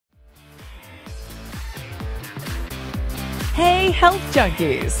Hey, health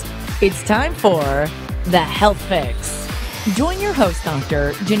junkies! It's time for The Health Fix. Join your host,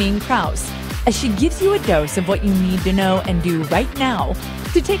 Dr. Jannine Krause, as she gives you a dose of what you need to know and do right now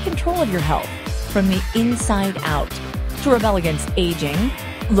to take control of your health from the inside out, to rebel against aging,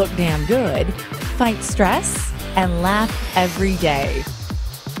 look damn good, fight stress, and laugh every day.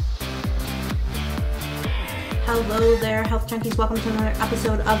 Hello there, health junkies. Welcome to another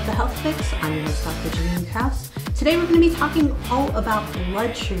episode of The Health Fix. I'm your host, Dr. Jannine Krause. Today we're going to be talking all about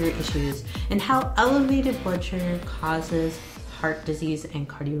blood sugar issues and how elevated blood sugar causes heart disease and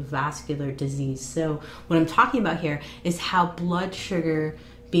cardiovascular disease. So what I'm talking about here is how blood sugar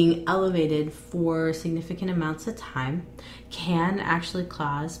being elevated for significant amounts of time can actually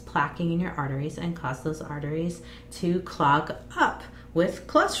cause plaquing in your arteries and cause those arteries to clog up with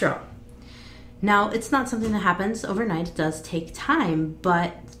cholesterol. Now, it's not something that happens overnight. It does take time,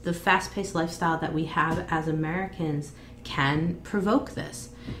 but the fast-paced lifestyle that we have as Americans can provoke this.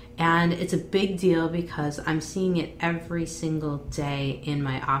 And it's a big deal because I'm seeing it every single day in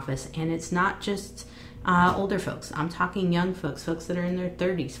my office. And it's not just older folks. I'm talking young folks that are in their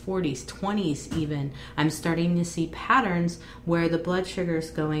 30s, 40s, 20s even. I'm starting to see patterns where the blood sugar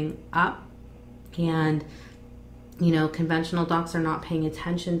is going up, and conventional docs are not paying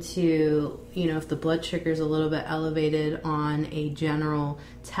attention to, if the blood sugar is a little bit elevated on a general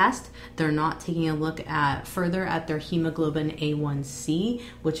test. They're not taking a look further at their hemoglobin A1C,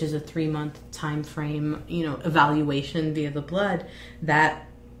 which is a 3-month time frame, evaluation via the blood that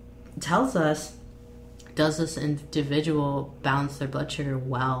tells us, does this individual balance their blood sugar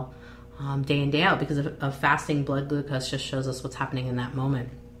well day in, day out? Because of fasting blood glucose just shows us what's happening in that moment.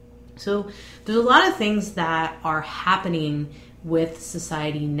 So there's a lot of things that are happening with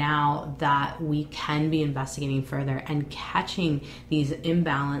society now that we can be investigating further and catching these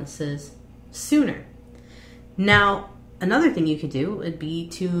imbalances sooner. Now, another thing you could do would be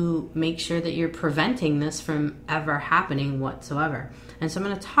to make sure that you're preventing this from ever happening whatsoever. And so I'm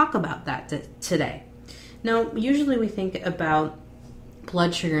going to talk about that today. Now, usually we think about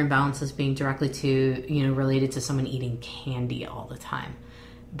blood sugar imbalances being directly related to someone eating candy all the time.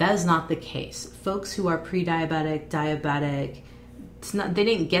 That is not the case. Folks who are pre-diabetic, diabetic, they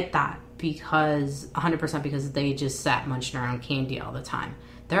didn't get that because 100% because they just sat munching around candy all the time.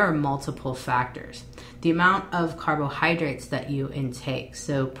 There are multiple factors. The amount of carbohydrates that you intake,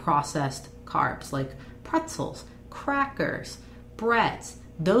 so processed carbs like pretzels, crackers, breads,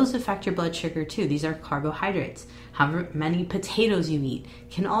 those affect your blood sugar too. These are carbohydrates. However many potatoes you eat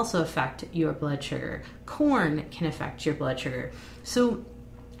can also affect your blood sugar. Corn can affect your blood sugar. So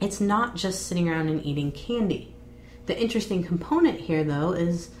it's not just sitting around and eating candy. The interesting component here, though,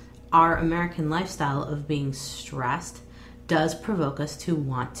 is our American lifestyle of being stressed does provoke us to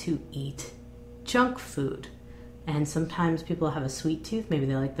want to eat junk food. And sometimes people have a sweet tooth, maybe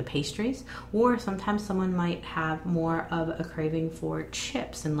they like the pastries, or sometimes someone might have more of a craving for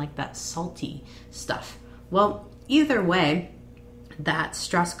chips and like that salty stuff. Well, either way, that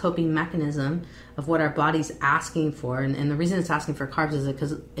stress coping mechanism of what our body's asking for, and the reason it's asking for carbs is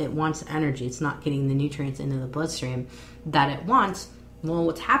because it wants energy. It's not getting the nutrients into the bloodstream that it wants. Well,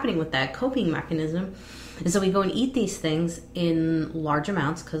 what's happening with that coping mechanism is that we go and eat these things in large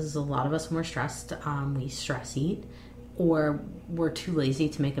amounts because a lot of us, when we're stressed, we stress eat, or we're too lazy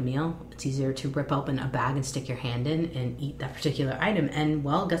to make a meal. It's easier to rip open a bag and stick your hand in and eat that particular item. And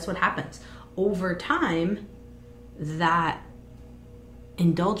well, guess what happens? Over time, that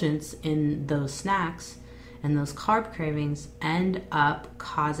indulgence in those snacks and those carb cravings end up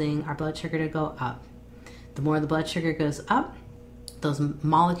causing our blood sugar to go up. The more the blood sugar goes up, those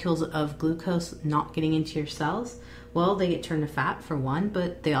molecules of glucose not getting into your cells, well, they get turned to fat for one,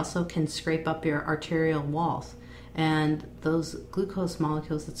 but they also can scrape up your arterial walls. And those glucose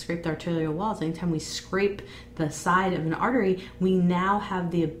molecules that scrape the arterial walls, anytime we scrape the side of an artery, we now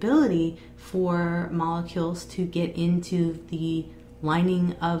have the ability for molecules to get into the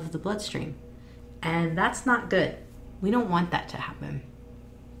lining of the bloodstream. And that's not good. We don't want that to happen.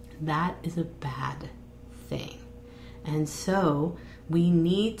 That is a bad thing. And so we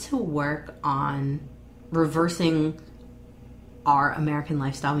need to work on reversing our American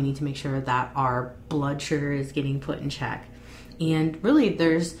lifestyle. We need to make sure that our blood sugar is getting put in check. And really,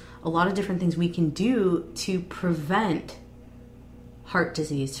 there's a lot of different things we can do to prevent heart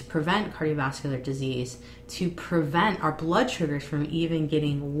disease, to prevent cardiovascular disease, to prevent our blood sugars from even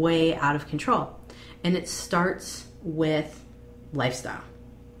getting way out of control. And it starts with lifestyle.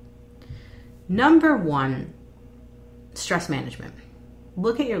 Number one, stress management.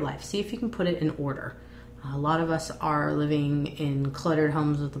 Look at your life. See if you can put it in order. A lot of us are living in cluttered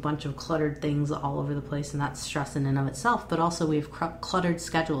homes with a bunch of cluttered things all over the place, and that's stress in and of itself. But also we have cluttered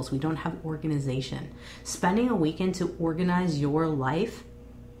schedules. We don't have organization. Spending a weekend to organize your life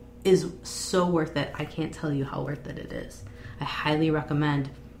is so worth it. I can't tell you how worth it is. I highly recommend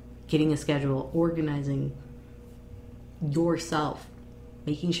getting a schedule, organizing yourself,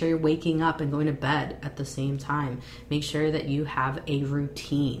 making sure you're waking up and going to bed at the same time. Make sure that you have a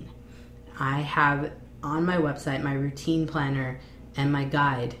routine. I have on my website my routine planner and my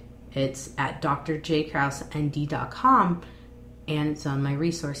guide. It's at drjkrausend.com, and it's on my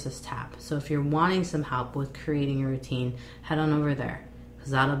resources tab. So if you're wanting some help with creating a routine, head on over there,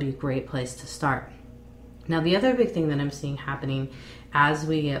 because that'll be a great place to start. Now, the other big thing that I'm seeing happening as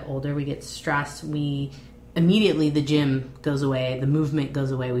we get older, we get stressed, immediately the gym goes away, the movement goes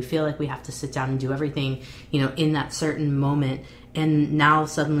away. We feel like we have to sit down and do everything, in that certain moment. And now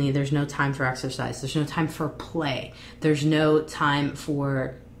suddenly there's no time for exercise. There's no time for play. There's no time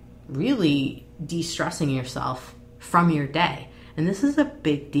for really de-stressing yourself from your day. And this is a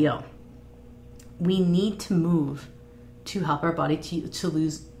big deal. We need to move to help our body to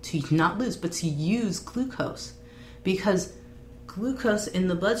use glucose, because glucose in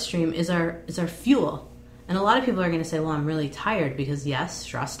the bloodstream is our fuel. And a lot of people are going to say, well, I'm really tired, because yes,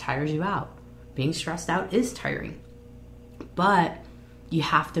 stress tires you out. Being stressed out is tiring. But you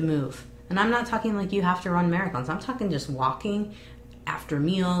have to move. And I'm not talking like you have to run marathons. I'm talking just walking after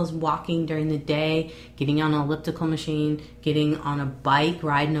meals, walking during the day, getting on an elliptical machine, getting on a bike,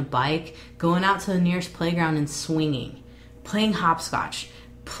 riding a bike, going out to the nearest playground and swinging, playing hopscotch,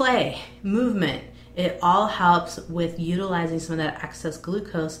 play, movement. It all helps with utilizing some of that excess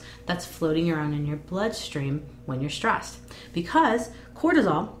glucose that's floating around in your bloodstream when you're stressed. Because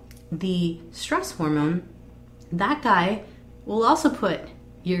cortisol, the stress hormone, that guy will also put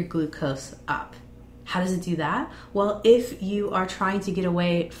your glucose up. How does it do that? Well, if you are trying to get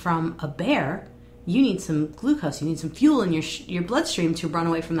away from a bear, you need some glucose. You need some fuel in your bloodstream to run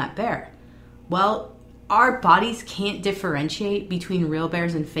away from that bear. Well, our bodies can't differentiate between real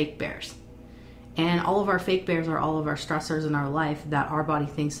bears and fake bears. And all of our fake bears are all of our stressors in our life that our body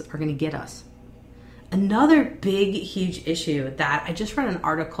thinks are going to get us. Another big, huge issue that I just read an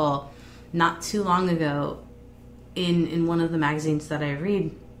article not too long ago in one of the magazines that I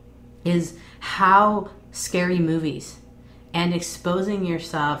read is how scary movies and exposing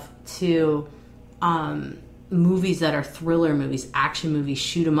yourself to movies that are thriller movies, action movies,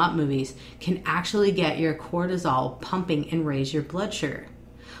 shoot 'em up movies can actually get your cortisol pumping and raise your blood sugar.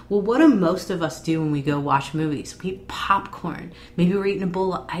 Well, what do most of us do when we go watch movies? We eat popcorn. Maybe we're eating a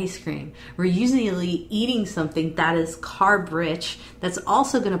bowl of ice cream. We're usually eating something that is carb rich that's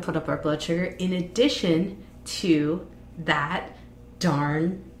also going to put up our blood sugar in addition to that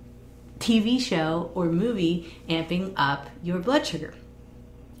darn TV show or movie amping up your blood sugar.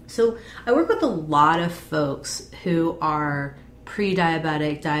 So I work with a lot of folks who are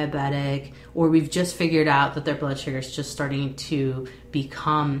pre-diabetic, diabetic, or we've just figured out that their blood sugar is just starting to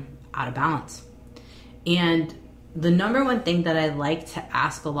become out of balance. And the number one thing that I like to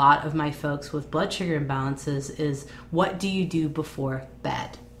ask a lot of my folks with blood sugar imbalances is, what do you do before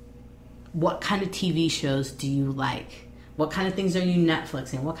bed? What kind of TV shows do you like? What kind of things are you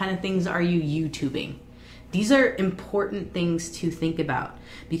Netflixing? What kind of things are you YouTubing? These are important things to think about,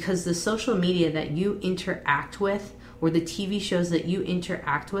 because the social media that you interact with or the TV shows that you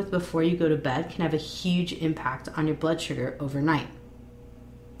interact with before you go to bed can have a huge impact on your blood sugar overnight.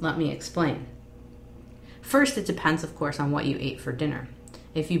 Let me explain. First, it depends, of course, on what you ate for dinner.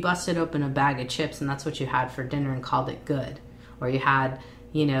 If you busted open a bag of chips and that's what you had for dinner and called it good, or you had,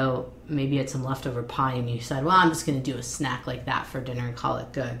 maybe you had some leftover pie and you said, well, I'm just going to do a snack like that for dinner and call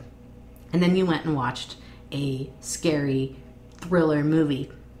it good. And then you went and watched a scary thriller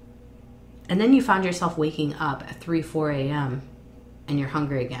movie. And then you found yourself waking up at 3, 4 a.m. and you're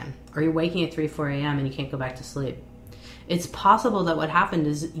hungry again. Or you're waking at 3, 4 a.m. and you can't go back to sleep. It's possible that what happened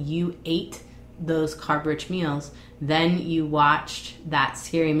is you ate those carb-rich meals, then you watched that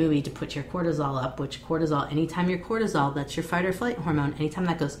scary movie to put your cortisol up, which cortisol, anytime your cortisol, that's your fight or flight hormone, anytime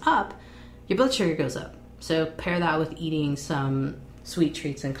that goes up, your blood sugar goes up. So pair that with eating some sweet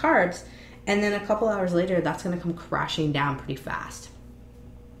treats and carbs, and then a couple hours later, that's going to come crashing down pretty fast.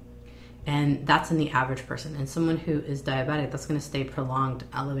 And that's in the average person. And someone who is diabetic, that's going to stay prolonged,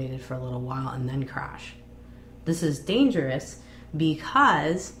 elevated for a little while and then crash. This is dangerous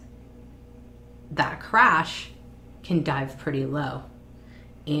because that crash can dive pretty low.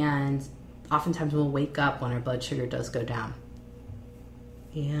 And oftentimes we'll wake up when our blood sugar does go down.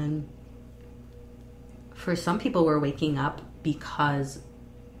 And for some people, we're waking up because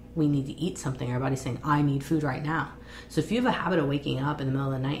we need to eat something. Our body's saying, I need food right now. So if you have a habit of waking up in the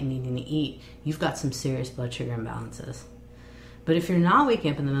middle of the night and needing to eat, you've got some serious blood sugar imbalances. But if you're not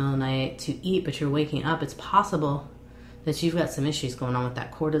waking up in the middle of the night to eat, but you're waking up, it's possible that you've got some issues going on with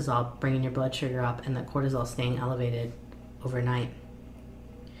that cortisol, bringing your blood sugar up, and that cortisol staying elevated overnight.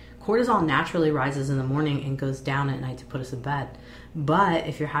 Cortisol naturally rises in the morning and goes down at night to put us in bed. But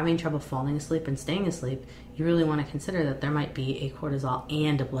if you're having trouble falling asleep and staying asleep, you really want to consider that there might be a cortisol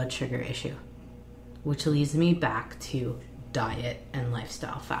and a blood sugar issue, which leads me back to diet and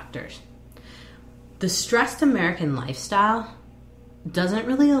lifestyle factors. The stressed American lifestyle doesn't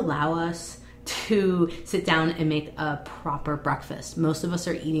really allow us to sit down and make a proper breakfast. Most of us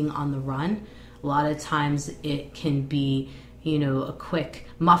are eating on the run. A lot of times it can be, a quick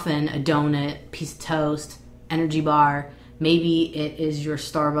muffin, a donut, piece of toast, energy bar. Maybe it is your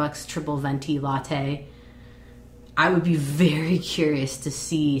Starbucks triple venti latte. I would be very curious to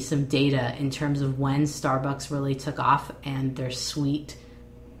see some data in terms of when Starbucks really took off and their sweet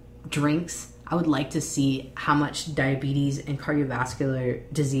drinks. I would like to see how much diabetes and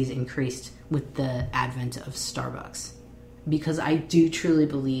cardiovascular disease increased with the advent of Starbucks. Because I do truly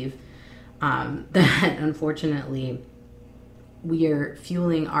believe that unfortunately we are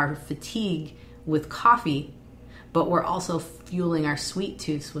fueling our fatigue with coffee, but we're also fueling our sweet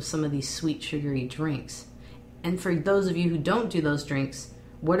tooth with some of these sweet sugary drinks. And for those of you who don't do those drinks,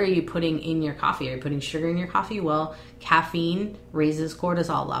 what are you putting in your coffee? Are you putting sugar in your coffee? Well, caffeine raises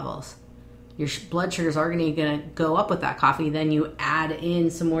cortisol levels. Your blood sugars are going to go up with that coffee. Then you add in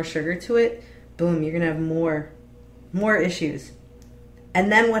some more sugar to it. Boom, you're going to have more issues.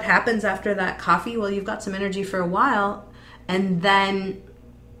 And then what happens after that coffee? Well, you've got some energy for a while. And then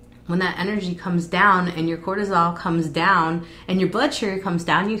when that energy comes down and your cortisol comes down and your blood sugar comes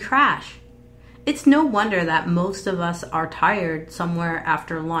down, you crash. It's no wonder that most of us are tired somewhere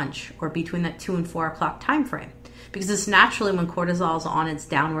after lunch or between that 2 and 4 o'clock time frame. Because it's naturally when cortisol is on its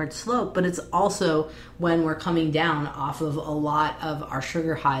downward slope, but it's also when we're coming down off of a lot of our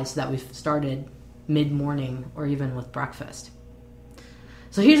sugar highs that we've started mid-morning or even with breakfast.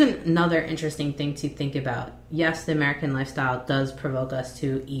 So here's another interesting thing to think about. Yes, the American lifestyle does provoke us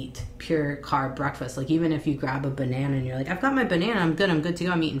to eat pure carb breakfast. Like even if you grab a banana and you're like, I've got my banana, I'm good to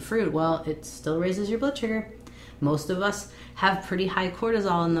go, I'm eating fruit. Well, it still raises your blood sugar. Most of us have pretty high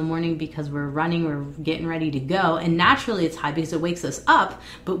cortisol in the morning because we're running, we're getting ready to go. And naturally it's high because it wakes us up,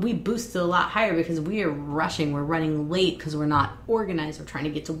 but we boost it a lot higher because we are rushing, we're running late because we're not organized, we're trying to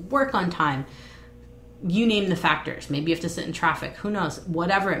get to work on time. You name the factors. Maybe you have to sit in traffic. Who knows?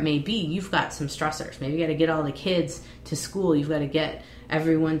 Whatever it may be, you've got some stressors. Maybe you got to get all the kids to school. You've got to get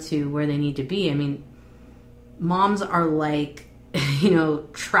everyone to where they need to be. I mean, moms are like,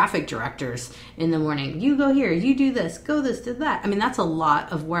 traffic directors in the morning. You go here, you do this, go this, do that. I mean, that's a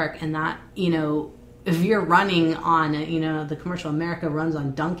lot of work. And that, if you're running on, the commercial America runs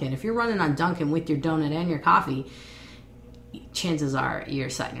on Dunkin'. If you're running on Dunkin' with your donut and your coffee, chances are you're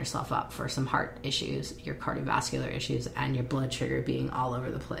setting yourself up for some heart issues, your cardiovascular issues, and your blood sugar being all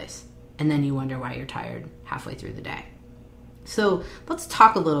over the place. And then you wonder why you're tired halfway through the day. So let's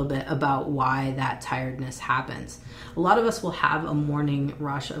talk a little bit about why that tiredness happens. A lot of us will have a morning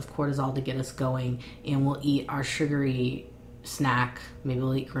rush of cortisol to get us going, and we'll eat our sugary snack. Maybe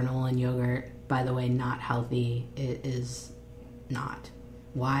we'll eat granola and yogurt. By the way, not healthy. It is not.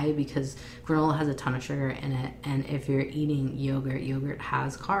 Why? Because granola has a ton of sugar in it, and if you're eating yogurt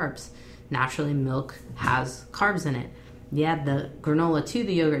has carbs. Naturally, milk has carbs in it. You add the granola to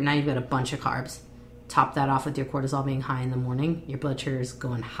the yogurt, now you've got a bunch of carbs. Top that off with your cortisol being high in the morning, your blood sugar is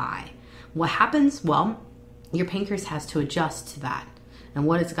going high. What happens? Well, your pancreas has to adjust to that. And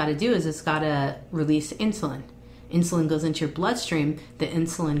what it's got to do is it's got to release insulin. Insulin goes into your bloodstream. The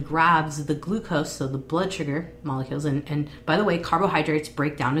insulin grabs the glucose, so the blood sugar molecules. And by the way, carbohydrates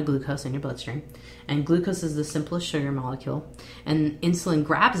break down to glucose in your bloodstream. And glucose is the simplest sugar molecule. And insulin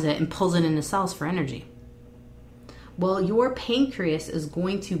grabs it and pulls it into cells for energy. Well, your pancreas is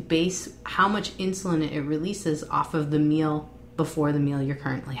going to base how much insulin it releases off of the meal before the meal you're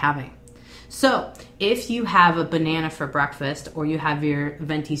currently having. So if you have a banana for breakfast or you have your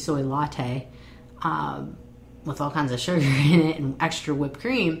venti soy latte with all kinds of sugar in it and extra whipped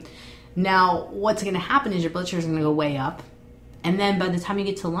cream, now what's going to happen is your blood sugar is going to go way up. And then by the time you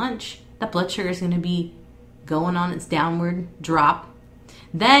get to lunch, that blood sugar is going to be going on its downward drop.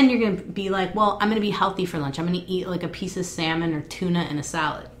 Then you're going to be like, well, I'm going to be healthy for lunch. I'm going to eat like a piece of salmon or tuna and a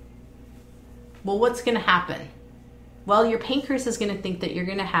salad. Well, what's going to happen? Well, your pancreas is going to think that you're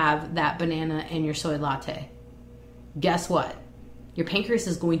going to have that banana and your soy latte. Guess what? Your pancreas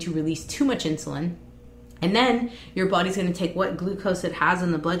is going to release too much insulin, And then your body's going to take what glucose it has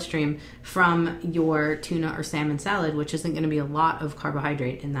in the bloodstream from your tuna or salmon salad, which isn't going to be a lot of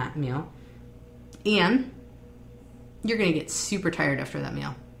carbohydrate in that meal. And you're going to get super tired after that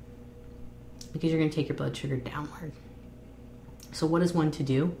meal because you're going to take your blood sugar downward. So what is one to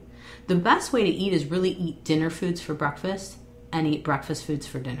do? The best way to eat is really eat dinner foods for breakfast and eat breakfast foods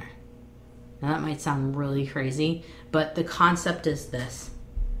for dinner. Now that might sound really crazy, but the concept is this.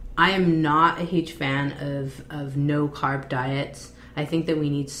 I am not a huge fan of no carb diets. I think that we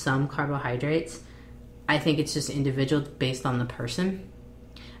need some carbohydrates. I think it's just individual based on the person.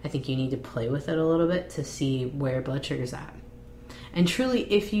 I think you need to play with it a little bit to see where blood sugar's at. And truly,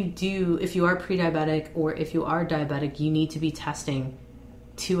 if you are pre-diabetic or if you are diabetic, you need to be testing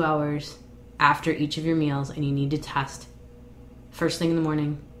 2 hours after each of your meals, and you need to test first thing in the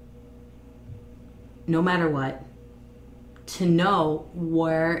morning, no matter what, to know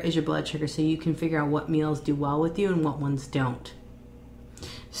where is your blood sugar so you can figure out what meals do well with you and what ones don't.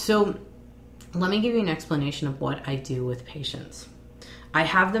 So let me give you an explanation of what I do with patients. I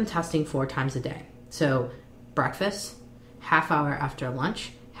have them testing 4 times a day. So breakfast, half hour after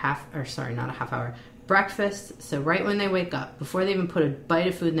lunch, breakfast, so right when they wake up, before they even put a bite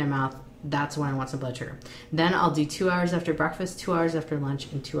of food in their mouth, that's when I want some blood sugar. Then I'll do 2 hours after breakfast, 2 hours after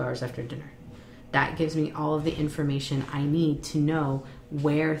lunch, and 2 hours after dinner. That gives me all of the information I need to know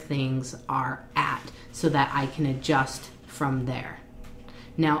where things are at so that I can adjust from there.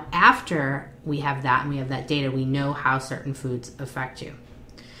 Now, after we have that and we have that data, we know how certain foods affect you.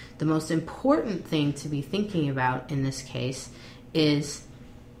 The most important thing to be thinking about in this case is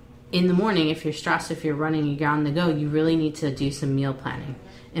in the morning, if you're stressed, if you're running, you're on the go, you really need to do some meal planning.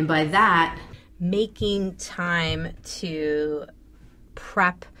 And by that, making time to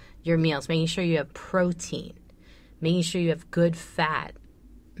prep your meals, making sure you have protein, making sure you have good fat,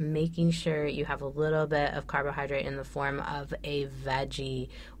 making sure you have a little bit of carbohydrate in the form of a veggie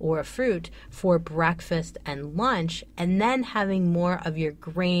or a fruit for breakfast and lunch, and then having more of your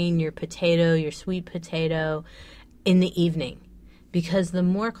grain, your potato, your sweet potato in the evening. Because the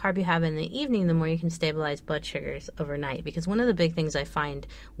more carb you have in the evening, the more you can stabilize blood sugars overnight. Because one of the big things I find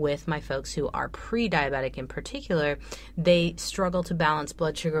with my folks who are pre-diabetic in particular, they struggle to balance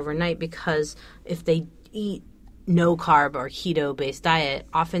blood sugar overnight because if they eat no carb or keto-based diet,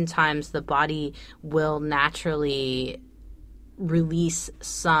 oftentimes the body will naturally release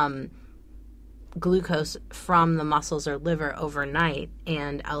some glucose from the muscles or liver overnight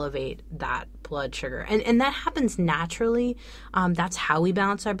and elevate that blood sugar. And that happens naturally. That's how we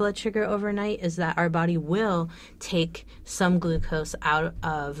balance our blood sugar overnight, is that our body will take some glucose out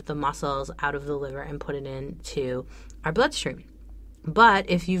of the muscles, out of the liver, and put it into our bloodstream. But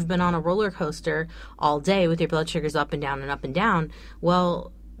if you've been on a roller coaster all day with your blood sugars up and down and up and down,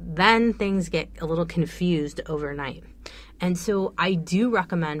 well, then things get a little confused overnight. And so I do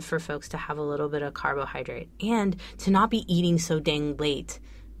recommend for folks to have a little bit of carbohydrate and to not be eating so dang late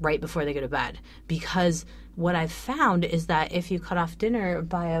right before they go to bed. Because what I've found is that if you cut off dinner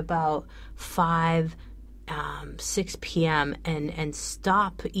by about 6 p.m. and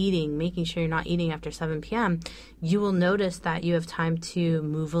stop eating, making sure you're not eating after 7 p.m., you will notice that you have time to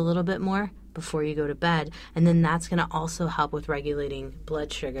move a little bit more before you go to bed. And then that's going to also help with regulating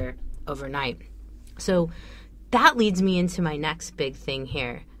blood sugar overnight. So that leads me into my next big thing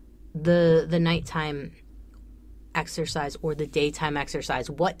here, the nighttime exercise or the daytime exercise.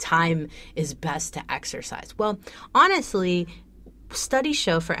 What time is best to exercise? Well, honestly, studies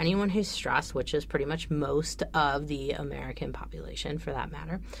show for anyone who's stressed, which is pretty much most of the American population for that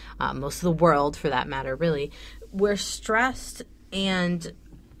matter, most of the world for that matter, really, we're stressed, and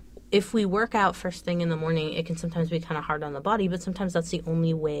if we work out first thing in the morning, it can sometimes be kind of hard on the body, but sometimes that's the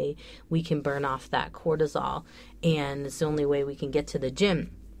only way we can burn off that cortisol, and it's the only way we can get to the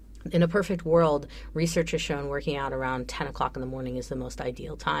gym. In a perfect world, research has shown working out around 10 o'clock in the morning is the most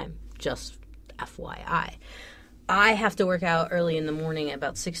ideal time, just FYI. I have to work out early in the morning at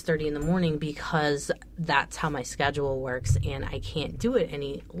about 6:30 in the morning because that's how my schedule works, and I can't do it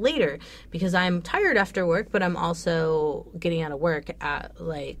any later because I'm tired after work, but I'm also getting out of work at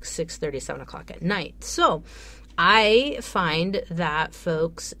like 6:30, 7 o'clock at night. So I find that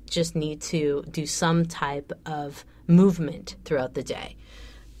folks just need to do some type of movement throughout the day.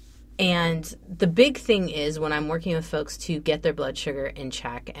 And the big thing is when I'm working with folks to get their blood sugar in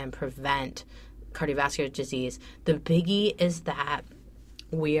check and prevent cardiovascular disease, the biggie is that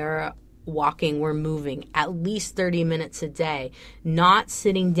we are walking, we're moving at least 30 minutes a day, not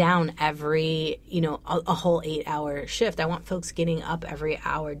sitting down every, a whole 8-hour shift. I want folks getting up every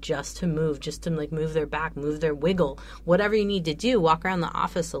hour just to move, move their back, move their wiggle, whatever you need to do, walk around the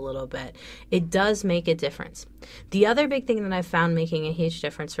office a little bit. It does make a difference. The other big thing that I've found making a huge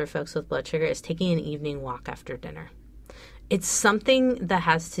difference for folks with blood sugar is taking an evening walk after dinner. It's something that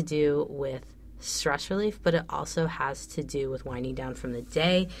has to do with stress relief, but it also has to do with winding down from the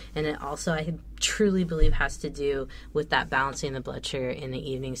day. And it also, I truly believe, has to do with that balancing the blood sugar in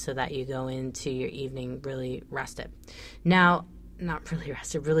the evening so that you go into your evening really rested. Now, not really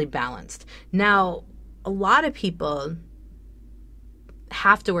rested, really balanced. Now, a lot of people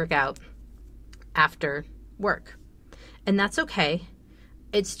have to work out after work, and that's okay.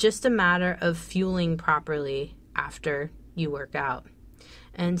 It's just a matter of fueling properly after you work out.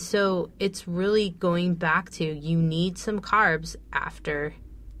 And so it's really going back to, you need some carbs after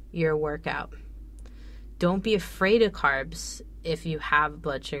your workout. Don't be afraid of carbs if you have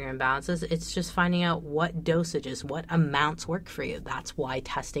blood sugar imbalances. It's just finding out what dosages, what amounts work for you. That's why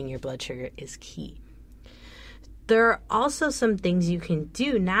testing your blood sugar is key. There are also some things you can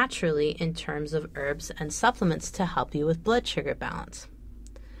do naturally in terms of herbs and supplements to help you with blood sugar balance.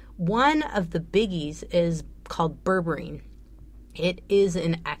 One of the biggies is called berberine. It is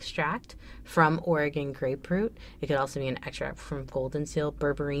an extract from Oregon grapefruit. It could also be an extract from golden seal.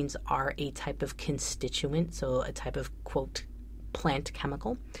 Berberines are a type of constituent, so a type of, quote, plant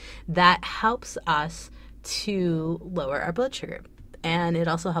chemical that helps us to lower our blood sugar. And it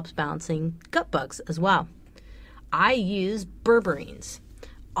also helps balancing gut bugs as well. I use berberines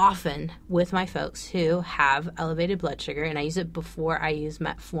often with my folks who have elevated blood sugar, and I use it before I use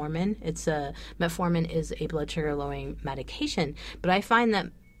metformin. Metformin is a blood sugar lowering medication, but I find that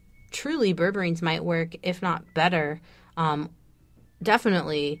truly berberines might work, if not better,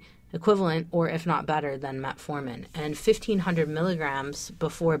 definitely equivalent, or if not better than metformin. And 1,500 milligrams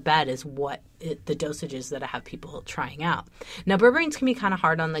before bed is the dosages that I have people trying out. Now, berberines can be kind of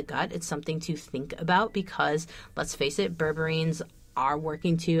hard on the gut. It's something to think about because, let's face it, berberines are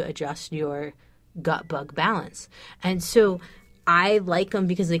working to adjust your gut bug balance. And so I like them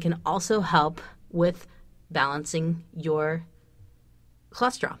because they can also help with balancing your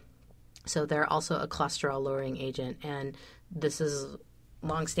cholesterol. So they're also a cholesterol lowering agent. And this is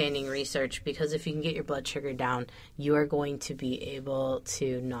longstanding research, because if you can get your blood sugar down, you are going to be able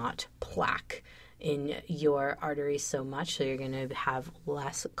to not plaque in your arteries so much, so you're going to have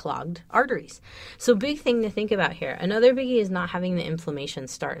less clogged arteries. So big thing to think about here. Another biggie is not having the inflammation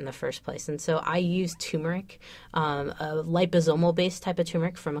start in the first place. And so I use turmeric, a liposomal-based type of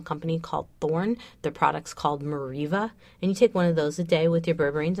turmeric from a company called Thorne. The product's called Mariva, and you take one of those a day with your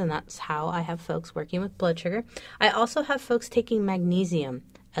berberines, and that's how I have folks working with blood sugar. I also have folks taking magnesium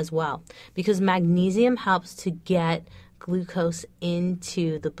as well, because magnesium helps to get glucose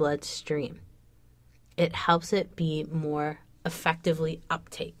into the bloodstream. It helps it be more effectively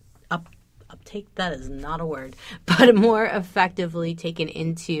uptake, that is not a word, but more effectively taken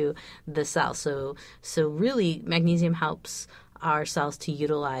into the cell. So really, magnesium helps our cells to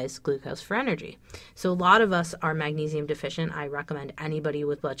utilize glucose for energy. So a lot of us are magnesium deficient. I recommend anybody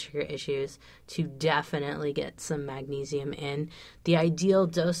with blood sugar issues to definitely get some magnesium in. The ideal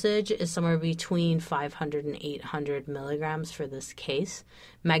dosage is somewhere between 500 and 800 milligrams for this case.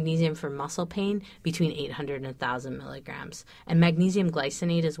 Magnesium for muscle pain, between 800 and 1,000 milligrams. And magnesium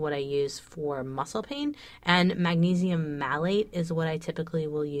glycinate is what I use for muscle pain. And magnesium malate is what I typically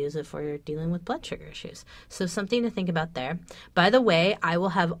will use if we're dealing with blood sugar issues. So something to think about there. By the way, I will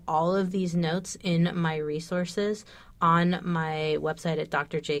have all of these notes in my resources on my website at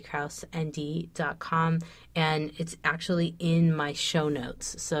drjkrauseND.com, and it's actually in my show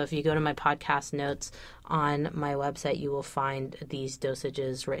notes. So if you go to my podcast notes on my website, you will find these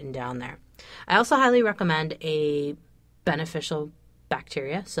dosages written down there. I also highly recommend a beneficial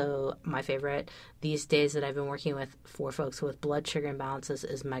bacteria. So my favorite these days that I've been working with for folks with blood sugar imbalances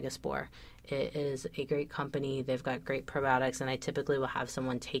is Megaspore. It is a great company. They've got great probiotics, and I typically will have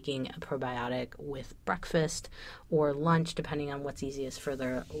someone taking a probiotic with breakfast or lunch, depending on what's easiest for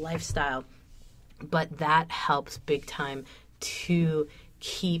their lifestyle. But that helps big time to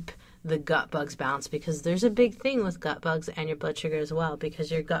keep the gut bugs balanced, because there's a big thing with gut bugs and your blood sugar as well,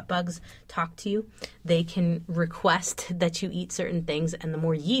 because your gut bugs talk to you. They can request that you eat certain things, and the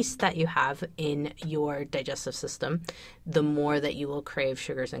more yeast that you have in your digestive system, the more that you will crave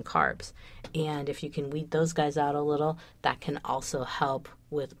sugars and carbs. And if you can weed those guys out a little, that can also help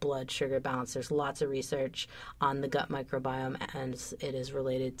with blood sugar balance. There's lots of research on the gut microbiome, and it is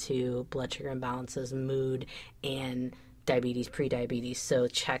related to blood sugar imbalances, mood, and diabetes, pre-diabetes. So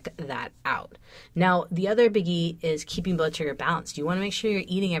check that out. Now, the other biggie is keeping blood sugar balanced. You want to make sure you're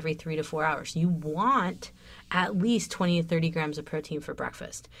eating every 3 to 4 hours. You want at least 20 to 30 grams of protein for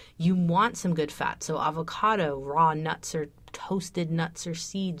breakfast. You want some good fat. So avocado, raw nuts, or toasted nuts or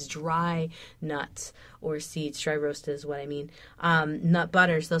seeds, dry nuts or seeds, dry roasted is what I mean. Nut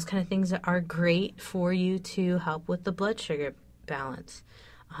butters, those kind of things are great for you to help with the blood sugar balance.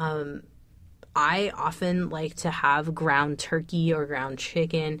 I often like to have ground turkey or ground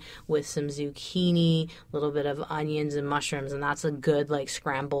chicken with some zucchini, a little bit of onions and mushrooms, and that's a good like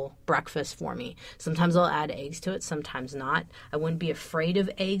scramble breakfast for me. Sometimes I'll add eggs to it, sometimes not. I wouldn't be afraid of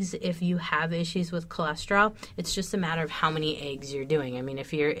eggs if you have issues with cholesterol. It's just a matter of how many eggs you're doing. I mean,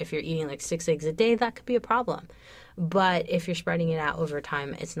 if you're eating like 6 eggs a day, that could be a problem. But if you're spreading it out over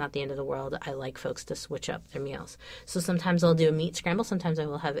time, it's not the end of the world. I like folks to switch up their meals. So sometimes I'll do a meat scramble. Sometimes I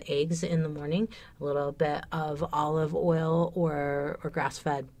will have eggs in the morning, a little bit of olive oil or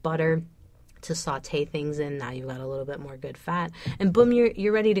grass-fed butter to saute things in. Now you've got a little bit more good fat, and boom,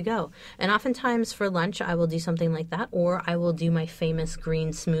 you're ready to go. And oftentimes for lunch, I will do something like that, or I will do my famous green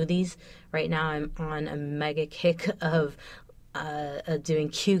smoothies. Right now I'm on a mega kick of doing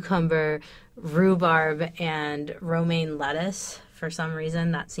cucumber, rhubarb, and romaine lettuce. For some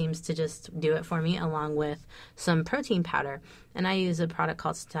reason, that seems to just do it for me, along with some protein powder. And I use a product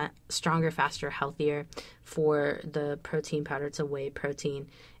called Stronger, Faster, Healthier for the protein powder. It's a whey protein,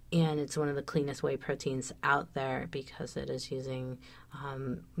 and it's one of the cleanest whey proteins out there because it is using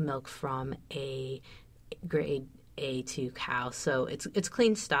milk from a grade A2 cow. So it's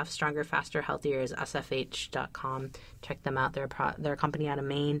clean stuff. Stronger, Faster, Healthier is sfh.com. Check them out. They're a company out of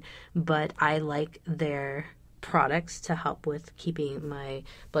Maine, but I like their products to help with keeping my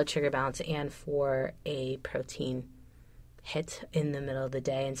blood sugar balance and for a protein hit in the middle of the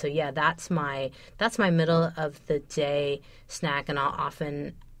day. And so yeah, that's my middle of the day snack, and I'll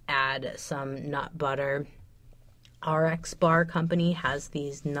often add some nut butter. RX Bar Company has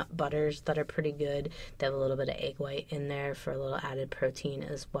these nut butters that are pretty good. They have a little bit of egg white in there for a little added protein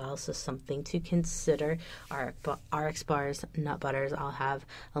as well, so something to consider. RX Bars, nut butters, I'll have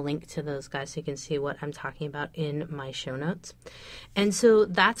a link to those guys so you can see what I'm talking about in my show notes. And so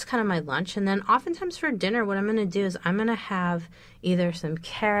that's kind of my lunch. And then oftentimes for dinner, what I'm going to do is I'm going to have either some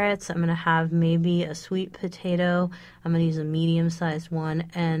carrots, I'm going to have maybe a sweet potato, I'm going to use a medium-sized one,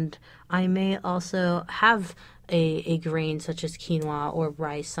 and I may also have a grain such as quinoa or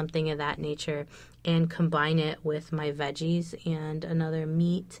rice, something of that nature, and combine it with my veggies and another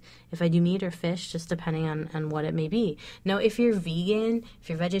meat, if I do meat or fish, just depending on what it may be. Now, if you're vegan, if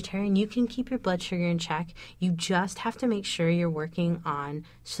you're vegetarian, you can keep your blood sugar in check. You just have to make sure you're working on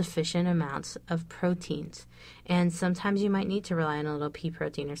sufficient amounts of proteins. And sometimes you might need to rely on a little pea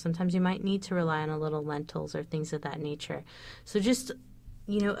protein, or sometimes you might need to rely on a little lentils or things of that nature. So just,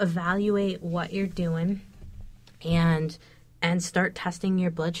 evaluate what you're doing and start testing your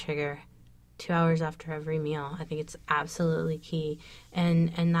blood sugar 2 hours after every meal. I think it's absolutely key.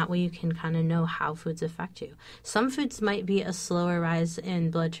 And that way you can kind of know how foods affect you. Some foods might be a slower rise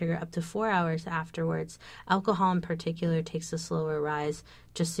in blood sugar up to 4 hours afterwards. Alcohol in particular takes a slower rise.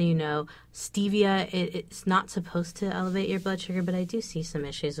 Just so you know, stevia, it's not supposed to elevate your blood sugar, but I do see some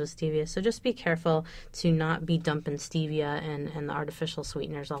issues with stevia. So just be careful to not be dumping stevia and the artificial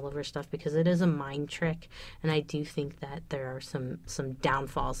sweeteners all over stuff, because it is a mind trick. And I do think that there are some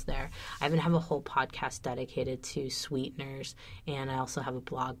downfalls there. I even have a whole podcast dedicated to sweeteners, and I also have a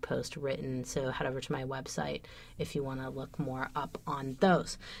blog post written. So head over to my website if you want to look more up on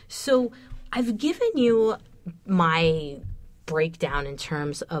those. So I've given you my breakdown in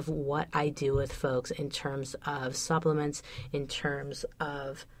terms of what I do with folks, in terms of supplements, in terms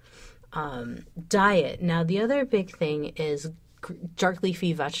of diet. Now, the other big thing is dark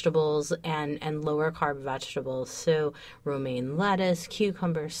leafy vegetables and lower carb vegetables. So romaine lettuce,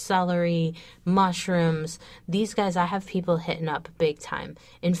 cucumber, celery, mushrooms. These guys, I have people hitting up big time.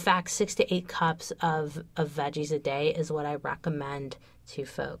 In fact, 6 to 8 cups of veggies a day is what I recommend to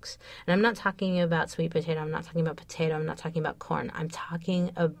folks. And I'm not talking about sweet potato, I'm not talking about potato, I'm not talking about corn. I'm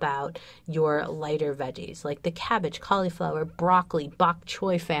talking about your lighter veggies, like the cabbage, cauliflower, broccoli, bok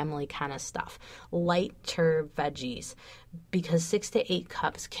choy family kind of stuff. Lighter veggies, because 6 to 8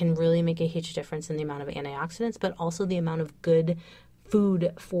 cups can really make a huge difference in the amount of antioxidants, but also the amount of good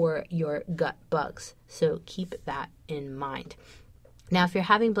food for your gut bugs. So keep that in mind. Now, if you're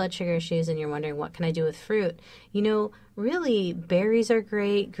having blood sugar issues and you're wondering, what can I do with fruit? Really, berries are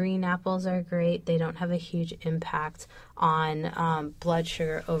great. Green apples are great. They don't have a huge impact on blood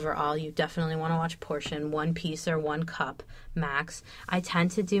sugar overall. You definitely want to watch portion, 1 piece or 1 cup max. I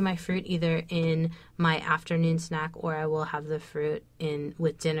tend to do my fruit either in my afternoon snack, or I will have the fruit in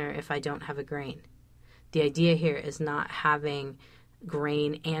with dinner if I don't have a grain. The idea here is not having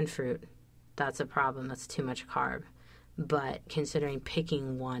grain and fruit. That's a problem. That's too much carb. But considering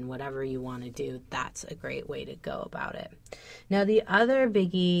picking one, whatever you want to do, that's a great way to go about it. Now, the other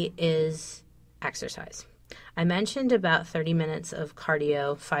biggie is exercise. I mentioned about 30 minutes of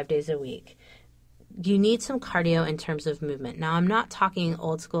cardio 5 days a week. You need some cardio in terms of movement. Now, I'm not talking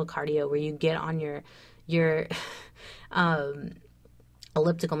old school cardio where you get on your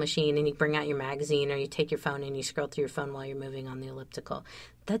elliptical machine and you bring out your magazine, or you take your phone and you scroll through your phone while you're moving on the elliptical.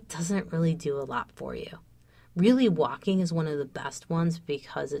 That doesn't really do a lot for you. Really, walking is one of the best ones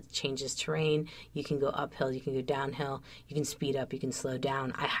because it changes terrain. You can go uphill, you can go downhill, you can speed up, you can slow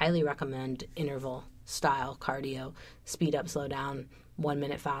down. I highly recommend interval style cardio. Speed up, slow down, 1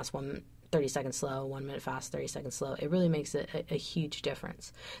 minute fast, 30 seconds slow, 1 minute fast, 30 seconds slow. It really makes a huge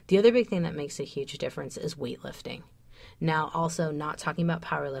difference. The other big thing that makes a huge difference is weightlifting. Now, also not talking about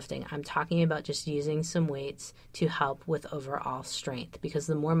powerlifting. I'm talking about just using some weights to help with overall strength, because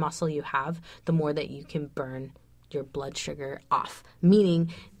the more muscle you have, the more that you can burn your blood sugar off.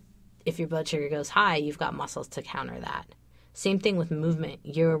 Meaning, if your blood sugar goes high, you've got muscles to counter that. Same thing with movement.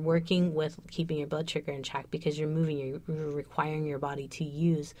 You're working with keeping your blood sugar in check because you're moving. You're requiring your body to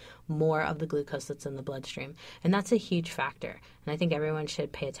use more of the glucose that's in the bloodstream. And that's a huge factor. And I think everyone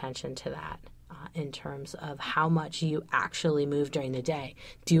should pay attention to that. In terms of how much you actually move during the day.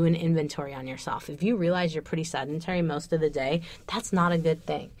 Do an inventory on yourself. If you realize you're pretty sedentary most of the day, that's not a good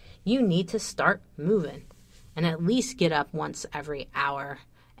thing. You need to start moving and at least get up once every hour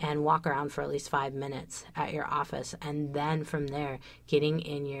and walk around for at least 5 minutes at your office. And then from there, getting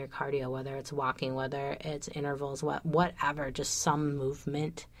in your cardio, whether it's walking, whether it's intervals, whatever, just some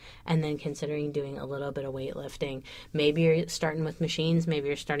movement. And then considering doing a little bit of weightlifting. Maybe you're starting with machines. Maybe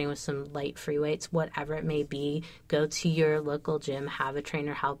you're starting with some light free weights, whatever it may be. Go to your local gym, have a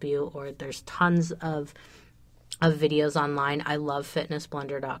trainer help you, or there's tons of videos online. I love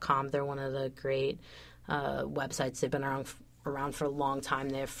fitnessblender.com. They're one of the great websites. They've been around for a long time.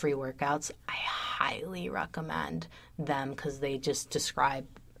 They have free workouts. I highly recommend them because they just describe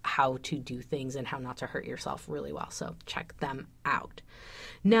how to do things and how not to hurt yourself really well. So check them out.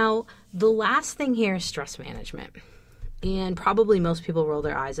 Now, the last thing here is stress management. And probably most people roll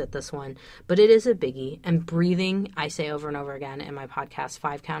their eyes at this one, but it is a biggie. And breathing, I say over and over again in my podcast,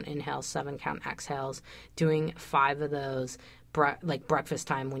 5 count inhales, 7 count exhales, doing 5 of those like breakfast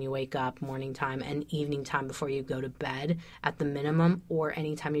time when you wake up, morning time, and evening time before you go to bed at the minimum, or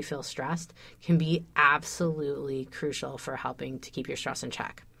anytime you feel stressed, can be absolutely crucial for helping to keep your stress in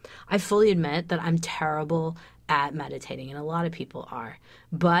check. I fully admit that I'm terrible at meditating, and a lot of people are.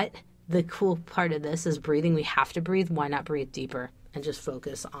 But the cool part of this is breathing. We have to breathe. Why not breathe deeper and just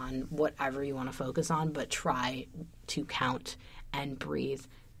focus on whatever you want to focus on, but try to count and breathe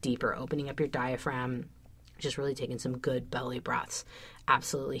deeper, opening up your diaphragm, just really taking some good belly breaths.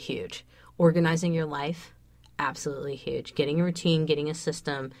 Absolutely huge. Organizing your life, absolutely huge. Getting a routine, getting a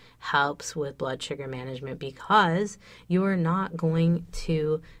system helps with blood sugar management because you are not going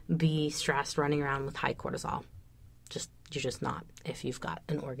to be stressed running around with high cortisol. You're just not if you've got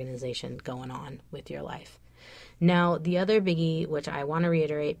an organization going on with your life. Now, the other biggie, which I want to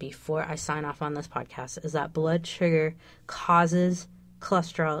reiterate before I sign off on this podcast, is that blood sugar causes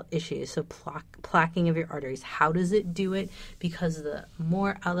cholesterol issues, so plaquing of your arteries. How does it do it? Because the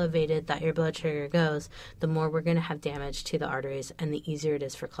more elevated that your blood sugar goes, the more we're going to have damage to the arteries, and the easier it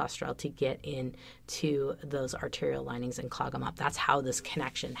is for cholesterol to get into those arterial linings and clog them up. That's how this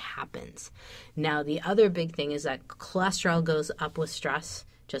connection happens. Now, the other big thing is that cholesterol goes up with stress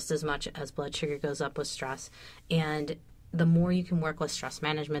just as much as blood sugar goes up with stress, and the more you can work with stress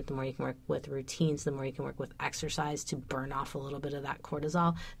management, the more you can work with routines, the more you can work with exercise to burn off a little bit of that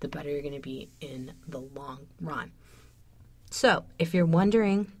cortisol, the better you're going to be in the long run. So if you're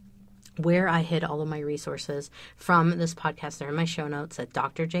wondering where I hid all of my resources from this podcast, they're in my show notes at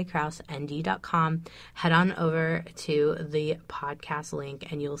drjkrauseND.com. Head on over to the podcast link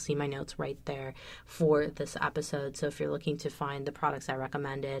and you'll see my notes right there for this episode. So if you're looking to find the products I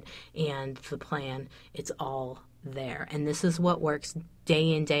recommended and the plan, it's all there. And this is what works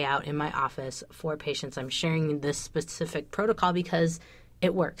day in, day out in my office for patients. I'm sharing this specific protocol because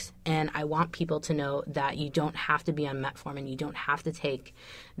it works. And I want people to know that you don't have to be on metformin. You don't have to take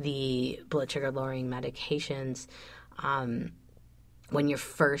the blood sugar lowering medications when you're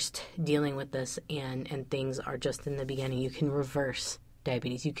first dealing with this and things are just in the beginning, you can reverse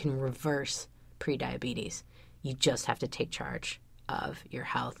diabetes. You can reverse prediabetes. You just have to take charge of your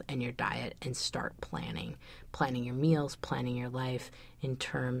health and your diet and start planning your meals, planning your life in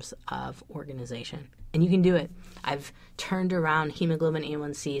terms of organization. And you can do it. I've turned around hemoglobin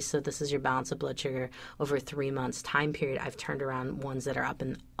A1C, so this is your balance of blood sugar over 3 months time period. I've turned around ones that are up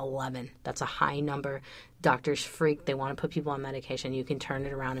in 11. That's a high number. Doctors freak. They want to put people on medication. You can turn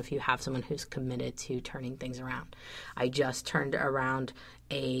it around if you have someone who's committed to turning things around. I just turned around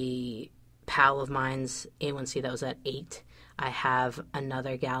a pal of mine's A1C that was at 8. I have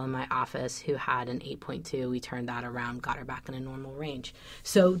another gal in my office who had an 8.2. We turned that around, got her back in a normal range.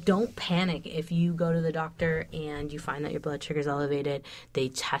 So don't panic if you go to the doctor and you find that your blood sugar is elevated. They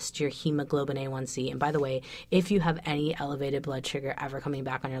test your hemoglobin A1C. And by the way, if you have any elevated blood sugar ever coming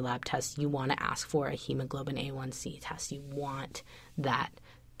back on your lab test, you want to ask for a hemoglobin A1C test. You want that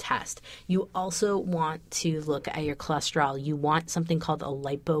test. You also want to look at your cholesterol. You want something called a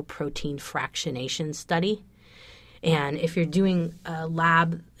lipoprotein fractionation study. And if you're doing a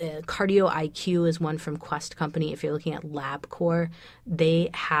lab, Cardio IQ is one from Quest Company. If you're looking at LabCorp, they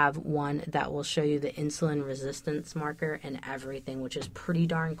have one that will show you the insulin resistance marker and everything, which is pretty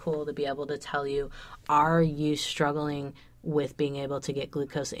darn cool to be able to tell you, are you struggling with being able to get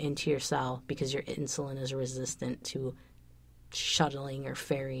glucose into your cell because your insulin is resistant to shuttling or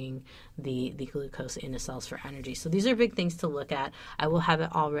ferrying the glucose into cells for energy. So these are big things to look at. I will have it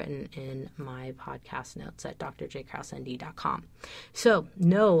all written in my podcast notes at drjkrausend.com. So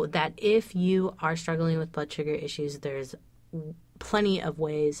know that if you are struggling with blood sugar issues, there's plenty of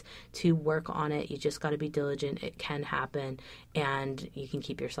ways to work on it. You just got to be diligent. It can happen, and you can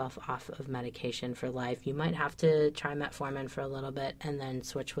keep yourself off of medication for life. You might have to try metformin for a little bit and then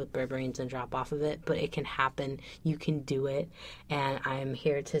switch with berberines and drop off of it, but it can happen. You can do it, and I'm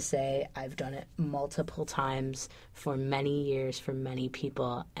here to say I've done it multiple times for many years for many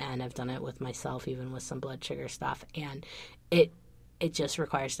people, and I've done it with myself, even with some blood sugar stuff, and it just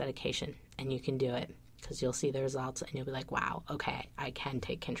requires dedication, and you can do it. Because you'll see the results and you'll be like, wow, okay, I can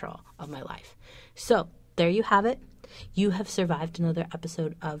take control of my life. So there you have it. You have survived another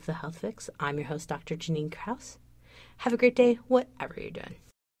episode of The Health Fix. I'm your host, Dr. Jannine Krause. Have a great day, whatever you're doing.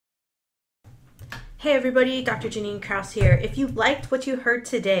 Hey everybody, Dr. Jannine Krause here. If you liked what you heard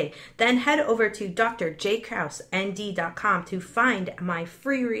today, then head over to drjkrausend.com to find my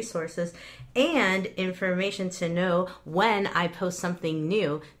free resources and information to know when I post something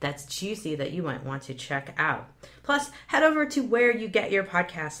new that's juicy that you might want to check out. Plus, head over to where you get your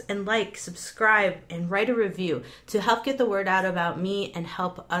podcasts and subscribe, and write a review to help get the word out about me and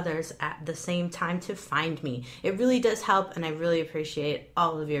help others at the same time to find me. It really does help, and I really appreciate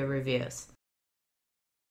all of your reviews.